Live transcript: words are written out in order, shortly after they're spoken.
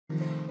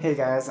Hey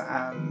guys,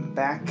 I'm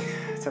back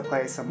to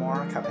play some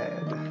more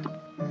Cuphead.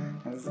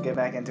 Let's get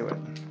back into it.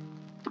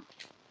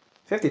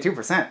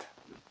 52%!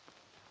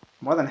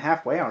 More than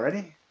halfway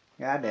already?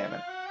 God damn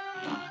it.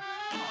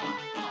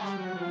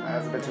 That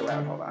was a bit too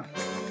loud, hold on.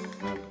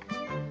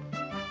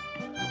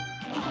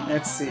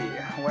 Let's see,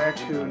 where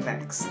to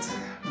next?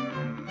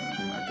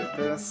 I did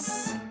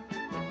this.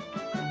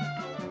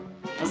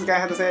 What's this guy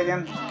have to say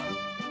again?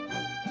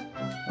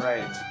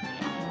 Right.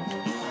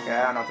 Okay,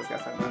 I don't know what this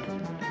guy's talking about.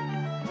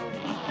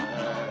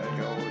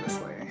 Go this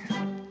way.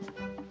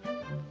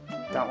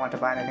 Don't want to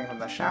buy anything from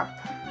the shop.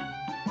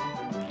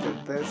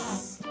 Did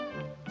this.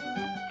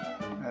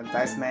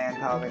 Dice Man,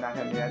 probably not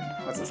him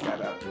yet. What's this guy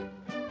about?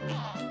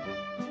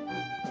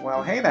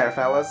 Well, hey there,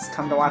 fellas.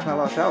 Come to watch my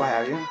little show,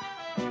 have you?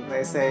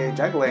 They say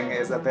juggling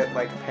is a bit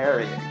like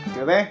parrying.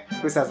 Do they?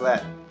 Who says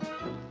that?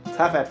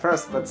 Tough at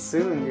first, but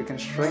soon you can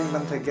string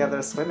them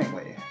together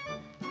swimmingly.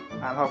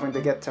 I'm hoping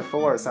to get to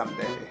 4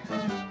 someday.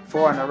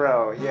 4 in a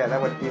row. Yeah,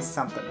 that would be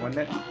something,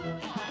 wouldn't it?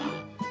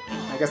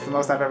 I guess the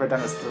most I've ever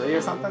done is 3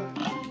 or something?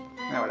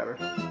 No, whatever.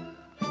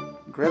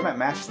 Grim at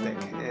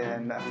Matchstick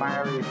in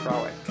Fiery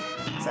Frolic.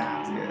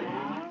 Sounds good.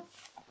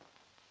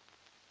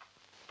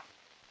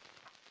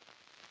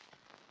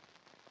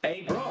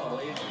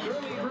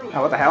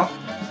 Oh, what the hell?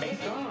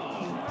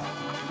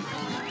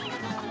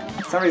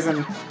 For some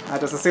reason, I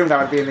just assumed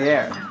I would be in the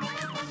air.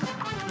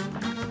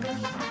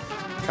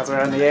 Because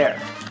we're in the air.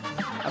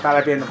 I thought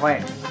I'd be in the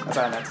plane. That's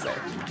what I meant to say.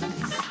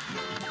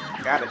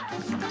 Got it.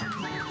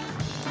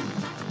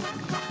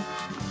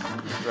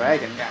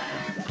 Dragon guy.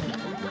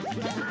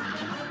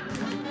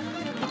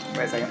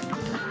 Wait a second.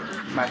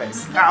 My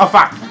face. Oh,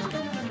 fuck!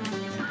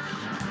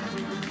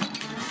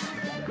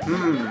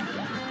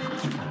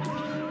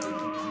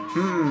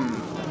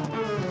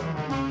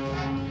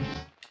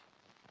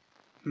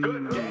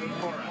 Good day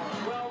for us.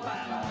 Well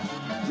battle.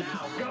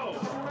 Now go.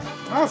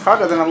 Well, it's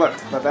harder than it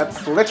looked, but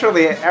that's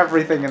literally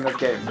everything in this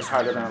game is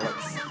harder than it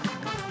looks.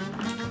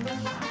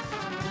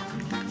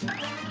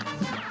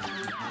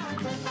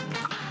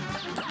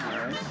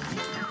 Alright.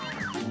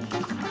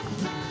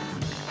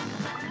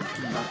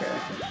 Okay.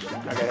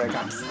 Okay, here it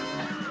comes.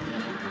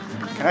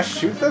 Can I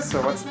shoot this,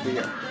 or what's the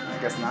deal? I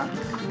guess not.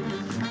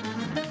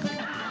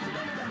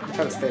 I'll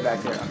try to stay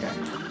back here. Okay.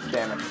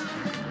 Damn it.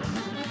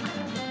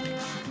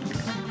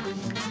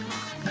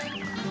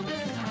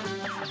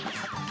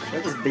 Should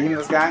I just beam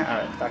this guy?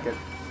 Alright, fuck it.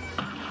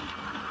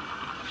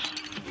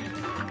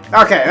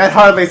 Okay, that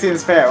hardly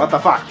seems fair. What the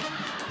fuck?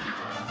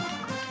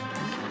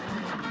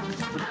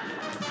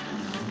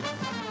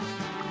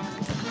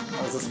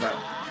 What was this about?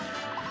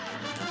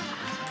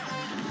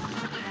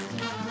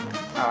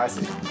 Oh, I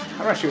see.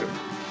 How do I shoot him?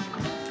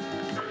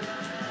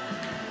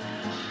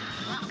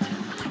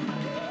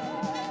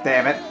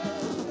 Damn it.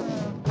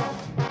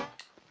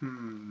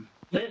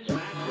 This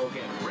match will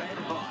get red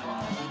hot.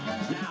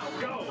 Now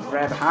go.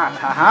 Red hot.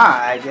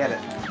 Haha, I get it.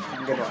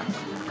 Good one.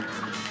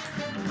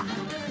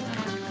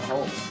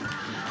 Oh.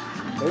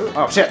 Ooh.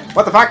 Oh shit.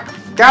 What the fuck?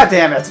 God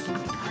damn it.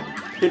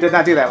 He did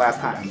not do that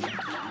last time.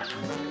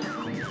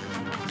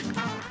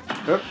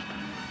 Oop.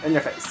 In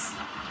your face.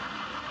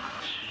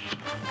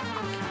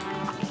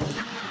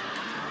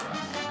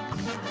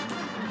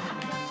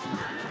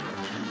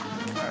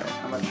 Alright,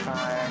 I'm gonna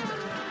try...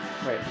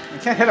 Wait, I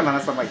can't hit him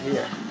unless I'm like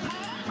here.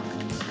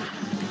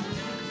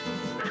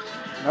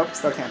 Nope,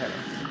 still can't hit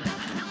him.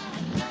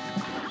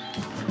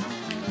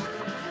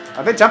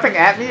 Are they jumping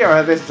at me, or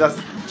are they just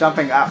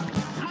jumping up?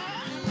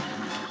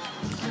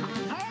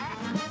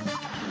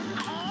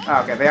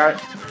 Oh, okay, they are...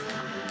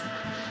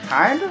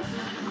 Kind of?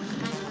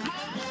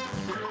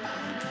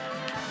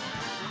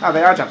 Oh,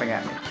 they are jumping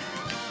at me.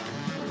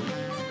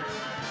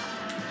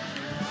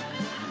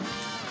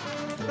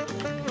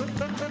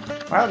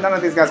 Why are none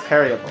of these guys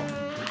parryable?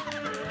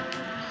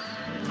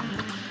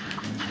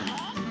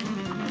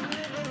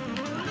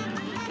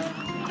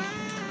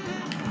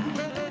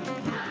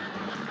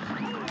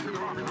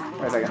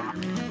 Wait a second.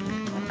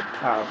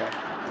 Oh, okay.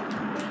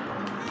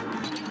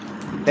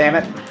 Damn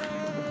it.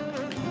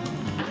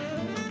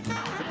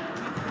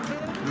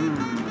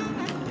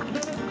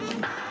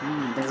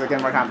 Things are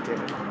getting more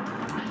complicated.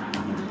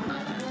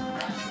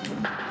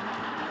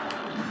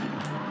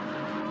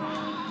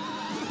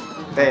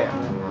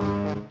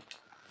 Damn.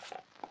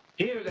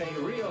 Here's a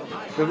real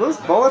high. Do those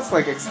bullets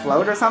like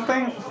explode or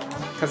something?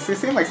 Because they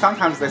seem like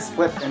sometimes they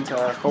split into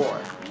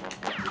 4.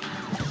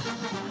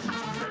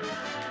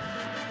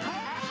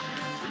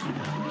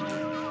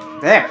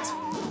 Damn it!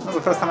 That was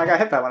the first time I got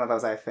hit by one of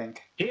those, I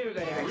think.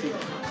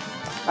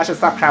 I should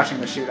stop crouching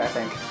to shoot, I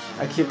think.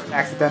 I keep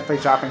accidentally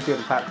dropping through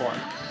the platform.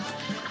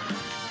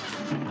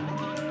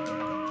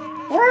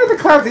 Why are the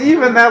clouds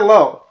even that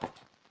low?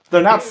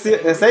 They're not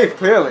safe,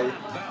 clearly.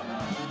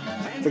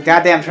 It's a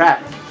goddamn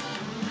trap.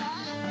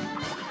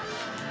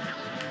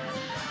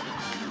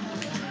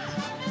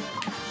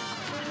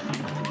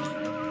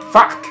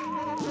 Fuck!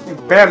 You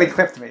barely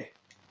clipped me.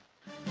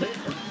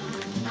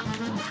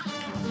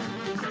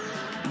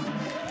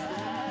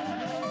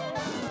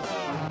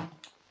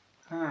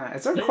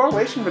 Is there a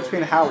correlation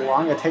between how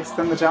long it takes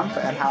them to jump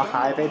and how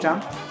high they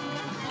jump?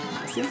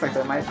 It seems like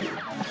there might be.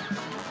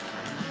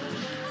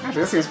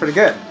 Actually, this seems pretty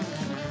good.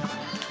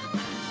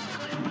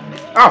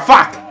 Oh,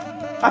 fuck!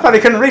 I thought he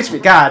couldn't reach me.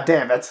 God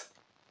damn it.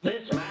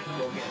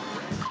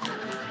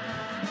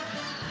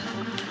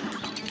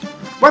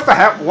 What the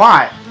hell?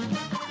 Why?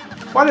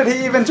 Why did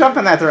he even jump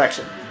in that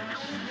direction?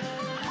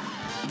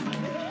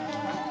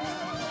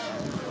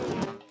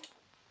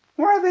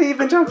 Why are they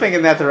even jumping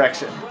in that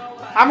direction?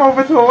 I'm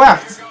over to the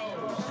left.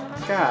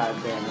 God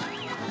damn it.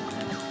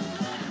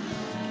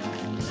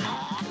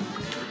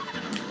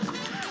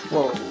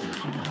 Whoa.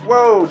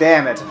 Whoa,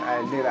 damn it.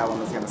 I knew that one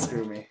was gonna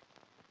screw me.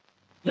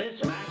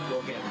 This match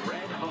will get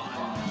red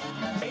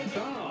hot. It's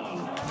on.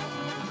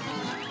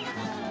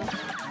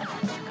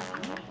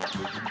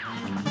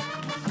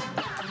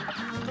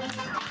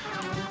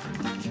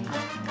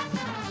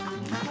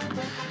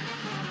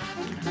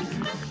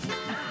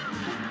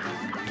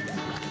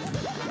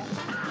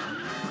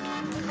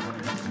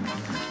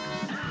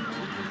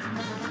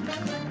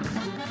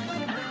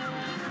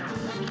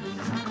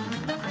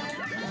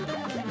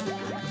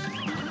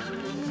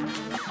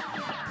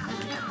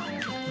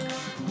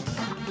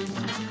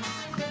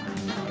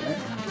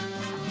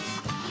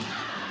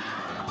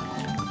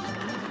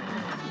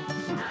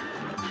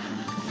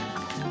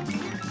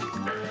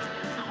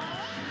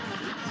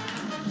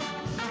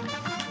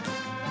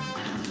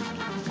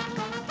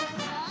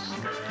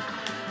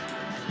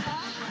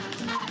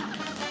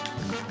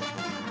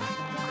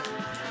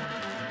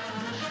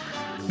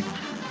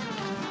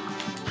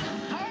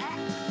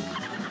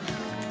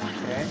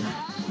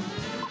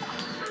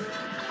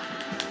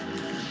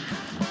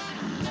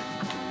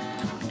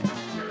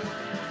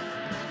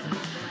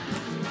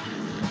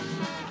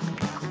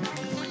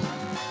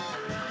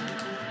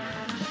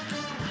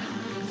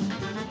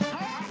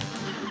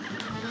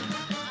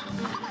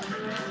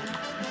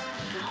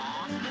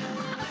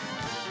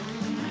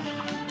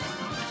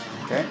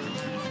 Okay,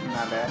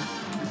 not bad.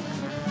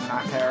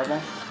 Not terrible.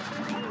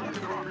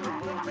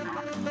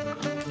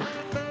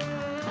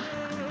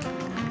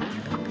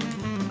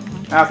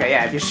 Okay,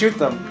 yeah, if you shoot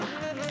them,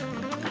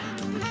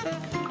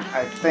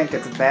 I think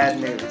it's bad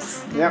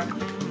news. Yep.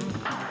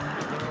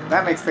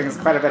 That makes things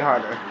quite a bit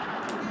harder.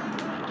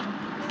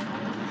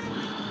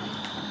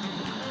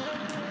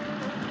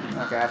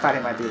 Okay, I thought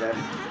he might do that.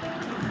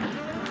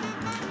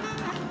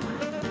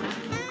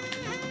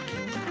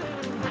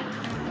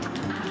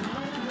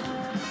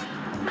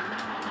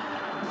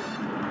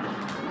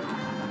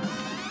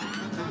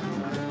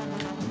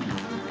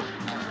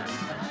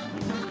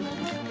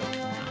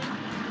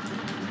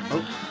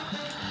 Oh.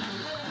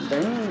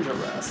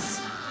 Dangerous.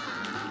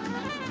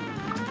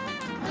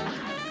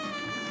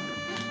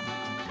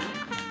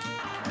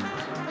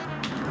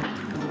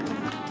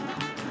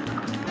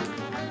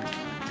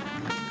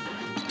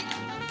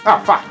 Oh,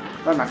 fuck!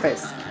 Right in my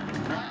face.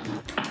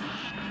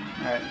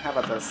 Alright, how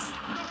about this?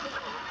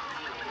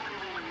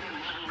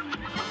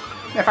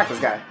 Yeah, fuck this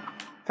guy.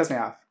 Piss me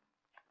off.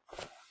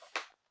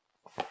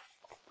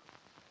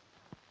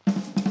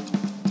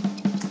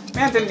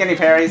 Man, didn't get any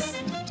parries.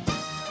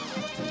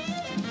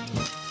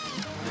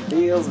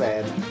 Feels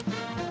bad.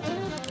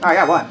 Oh, I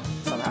got one,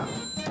 somehow.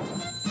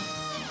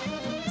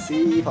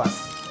 C+. B-,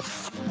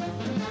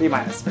 pretty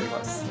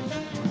close.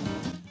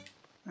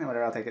 Eh,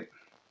 whatever, I'll take it.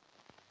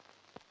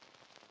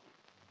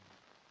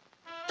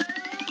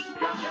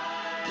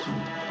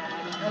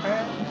 Okay.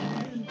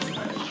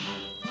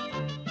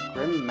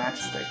 Grim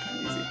matchstick.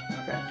 Easy.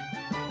 Okay.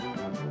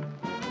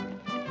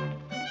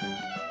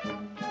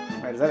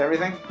 Wait, is that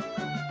everything?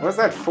 Where's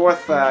that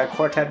fourth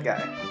quartet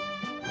guy?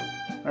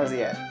 Where's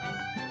he at?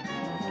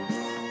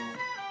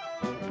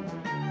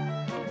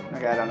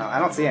 Okay, I don't know. I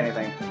don't see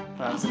anything.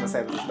 So I'm just gonna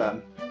say this is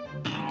done.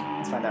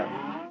 Let's find out.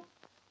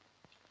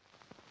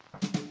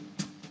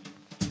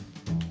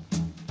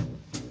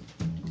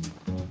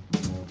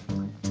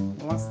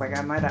 Looks like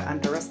I might have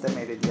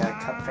underestimated you,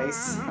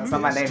 Cupface. That's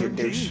not my name, you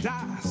douche.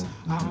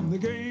 You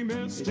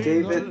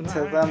gave it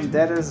to them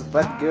debtors,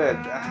 but good.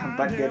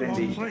 But good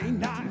indeed.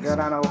 Go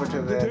on over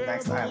to the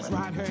next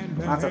island.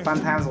 Lots of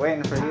fun times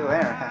waiting for you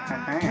there.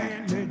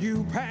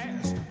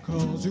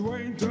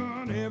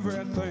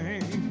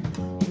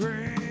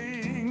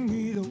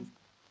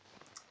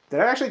 Did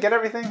I actually get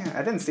everything?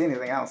 I didn't see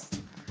anything else.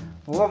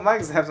 Well,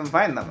 mugs have them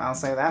find them, I'll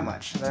say that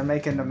much. They're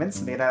making a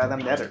mincemeat out of them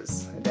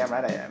debtors. Damn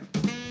right I am.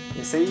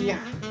 You see,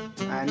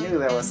 I knew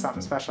there was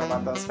something special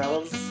about those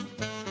fellas.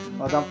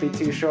 Well, don't be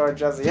too sure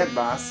just yet,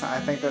 boss. I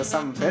think there's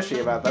something fishy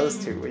about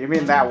those two. You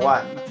mean that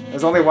one?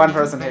 There's only one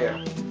person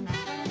here.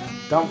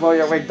 Don't blow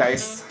your wig,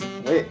 Dice.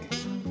 Wig.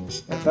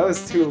 If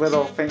those two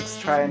little finks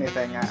try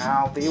anything,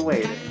 I'll be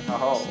waiting.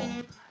 Oh,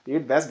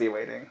 you'd best be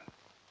waiting.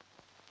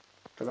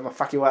 Because I'm gonna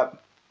fuck you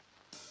up.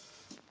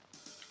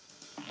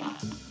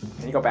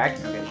 Can you go back?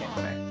 Okay, you can't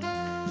go back.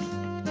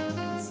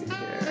 Let's see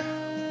here.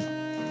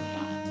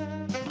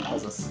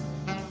 What's this?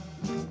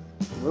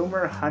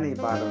 Rumor honey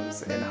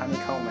bottoms in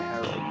Honeycomb,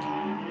 Herald.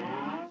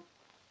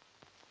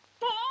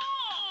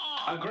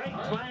 A great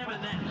slam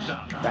and then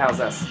some. The hell's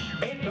this?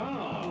 It's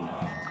on.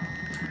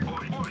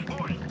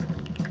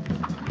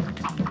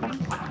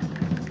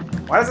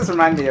 Why does this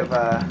remind me of,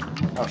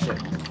 oh shit.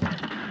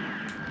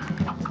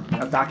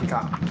 Of Donkey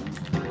Kong.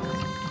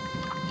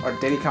 Or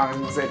Diddy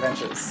Kong's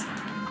Adventures.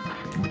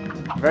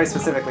 Very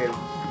specifically,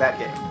 that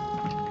game.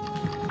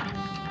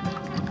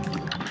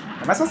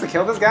 Am I supposed to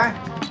kill this guy?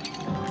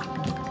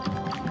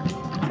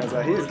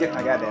 Because he's getting,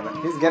 oh,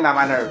 goddammit, he's getting on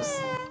my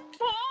nerves.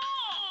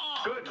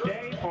 Good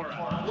day for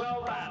us.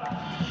 Well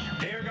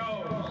battled. Here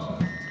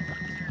goes.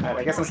 Alright,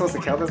 I guess I'm supposed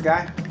to kill this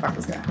guy? Fuck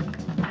this guy.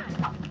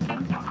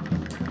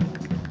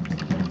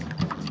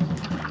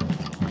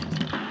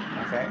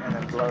 Okay, and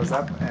then blows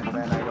up, and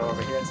then I go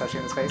over here and start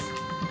shooting his face.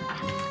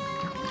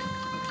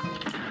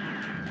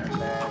 And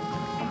then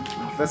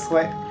this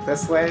way,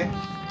 this way.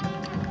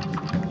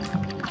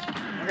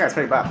 That guy's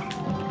pretty buff.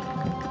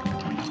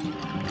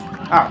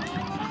 Oh.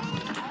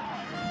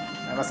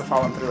 I must have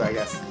fallen through, I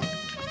guess.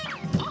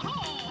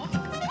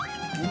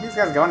 Are these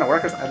guys going to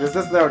work or something? Is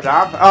this their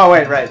job? Oh,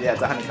 wait, right, yeah,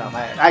 it's a honeycomb.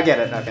 I get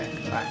it, okay.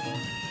 Fine.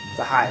 It's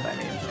a hive, I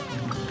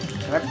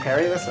mean. Can I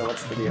parry this, or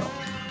what's the deal?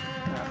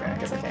 Okay, I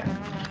guess I can.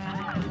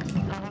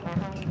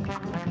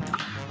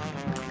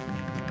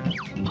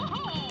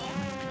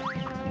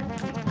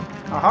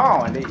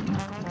 Oh, indeed.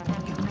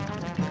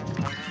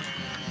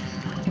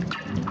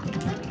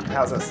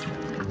 How's this?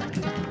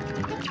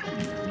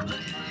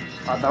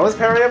 Are those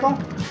parryable?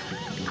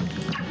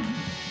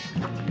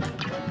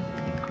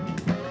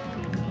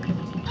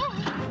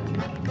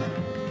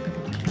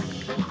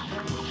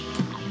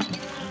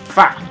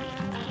 Fuck!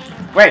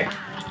 Wait!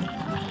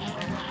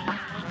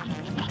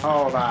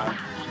 Hold on.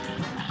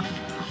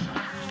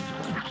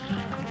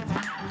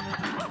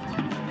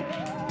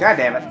 God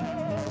damn it.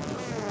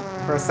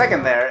 For a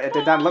second there, it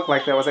did not look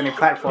like there was any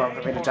platform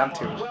for me to jump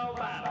to. Well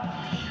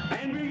battled.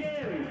 And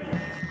begin.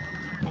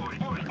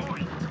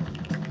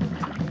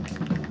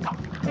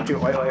 Don't you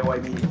oi oi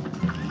oi me.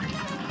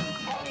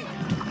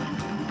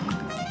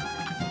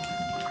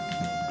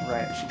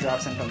 Right, she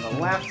drops in from the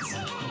left.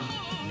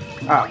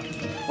 Oh,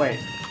 wait.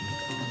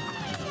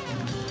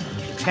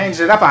 She changed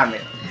it up on me.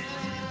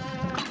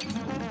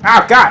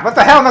 Oh god, what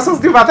the hell am I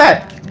supposed to do about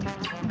that?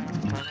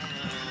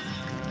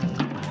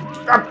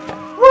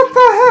 What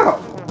the hell?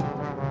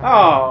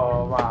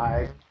 Oh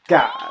my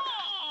god.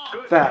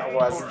 That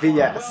was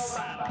BS.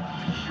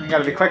 You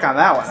gotta be quick on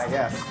that one, I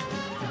guess.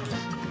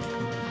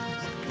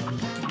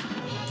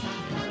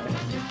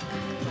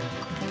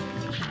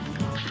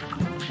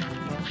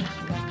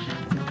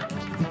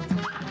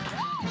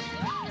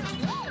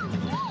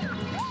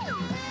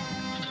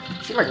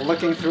 She like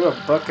looking through a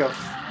book of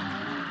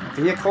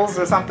vehicles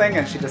or something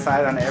and she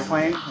decided on an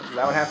airplane? Is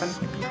that what happened?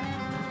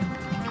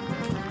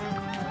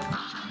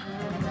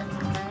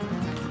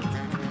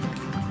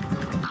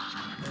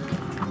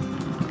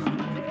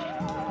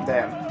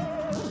 Damn.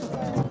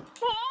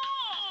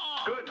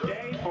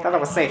 I thought it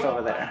was safe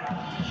over there.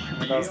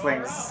 Those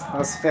things,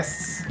 those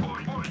fists,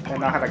 they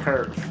know how to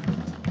curve.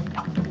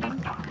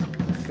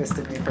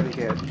 Fisted me pretty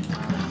good.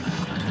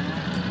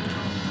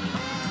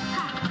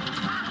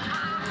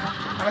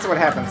 I wonder what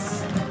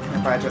happens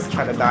if I just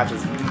try to dodge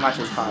as much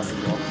as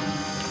possible.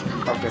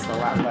 Focus a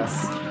lot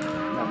less.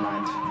 Never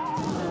mind.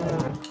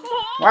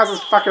 Why does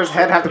this fucker's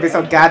head have to be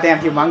so goddamn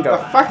humongous? The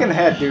fucking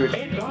head, dude.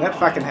 That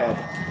fucking head.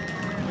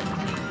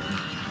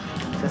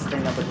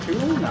 Fisting number 2?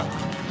 No.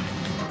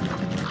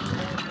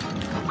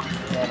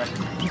 Damn it.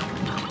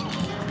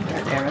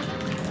 God damn it.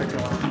 Took too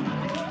long.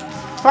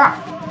 Fuck!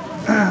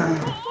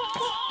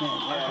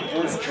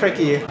 Yeah, it's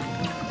tricky.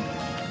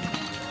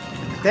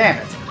 Damn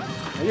it.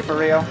 Are you for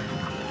real?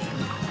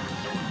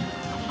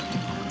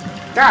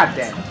 God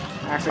damn it.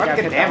 Actually,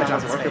 gotta get damage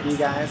on work of you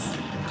guys.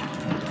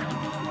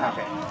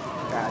 Okay.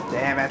 God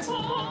damn it.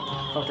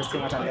 Focus too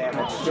much on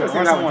damage.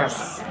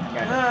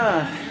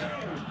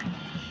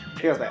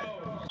 Feels bad.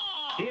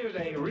 Here's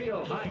a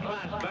real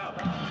high-class bout.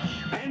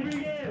 And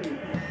begin.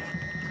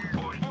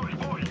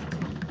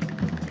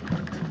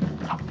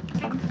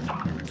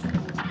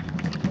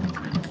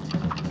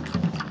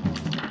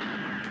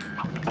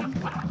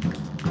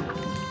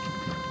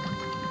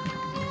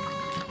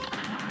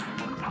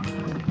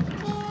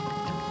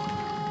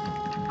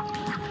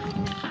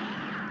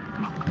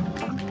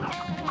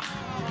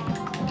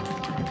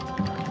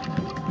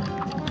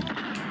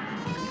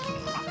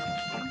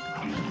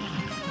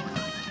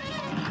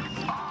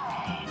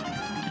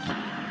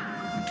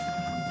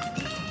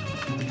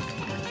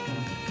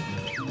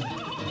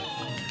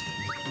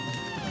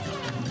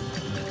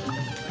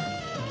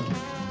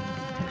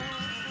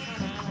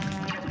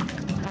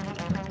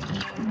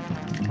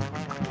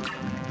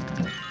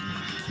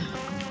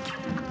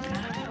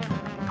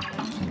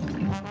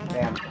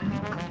 Damn.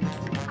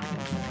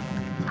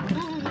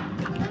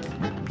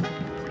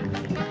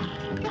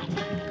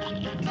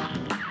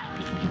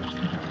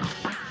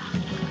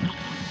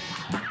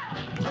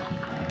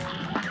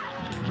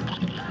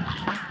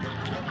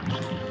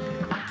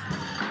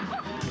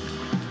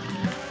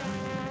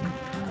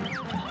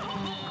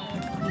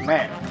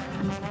 Man.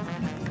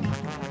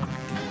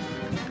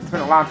 It's been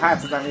a long time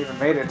since I've even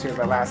made it to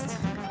the last,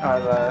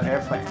 the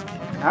airplane.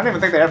 I don't even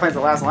think the airplane's the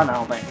last one, I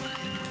don't think.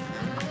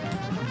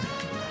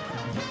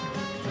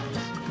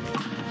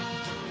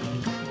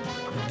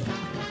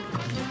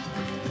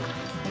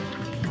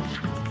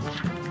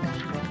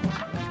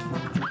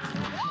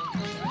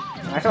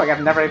 And I feel like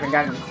I've never even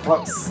gotten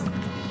close.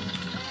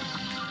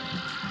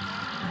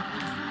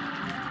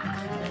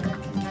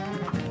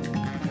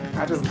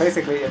 I just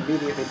basically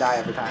immediately die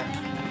every time.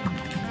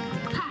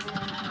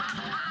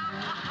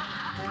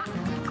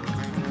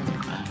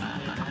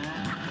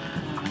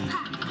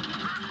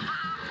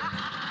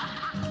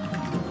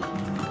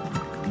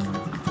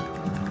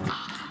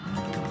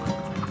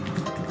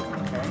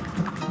 Okay,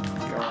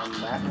 going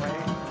that way.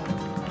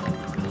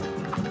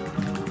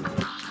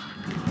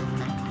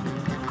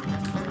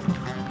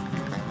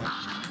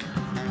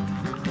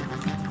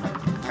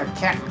 I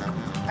can't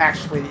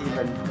actually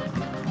even...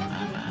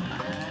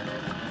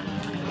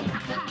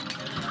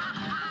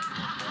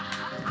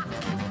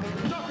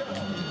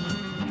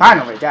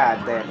 Finally,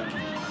 god damn it.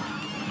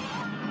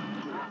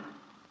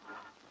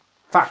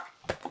 Fuck.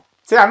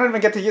 See, I don't even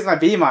get to use my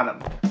beam on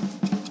him.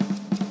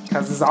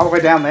 Because it's all the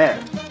way down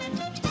there.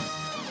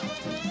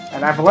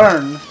 And I've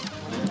learned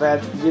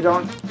that you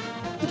don't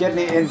get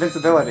any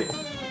invincibility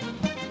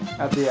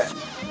at the end.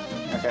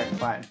 Okay,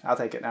 fine. I'll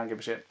take it. I don't give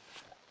a shit.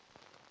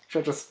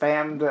 Should've just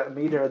spammed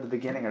meter at the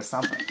beginning or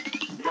something.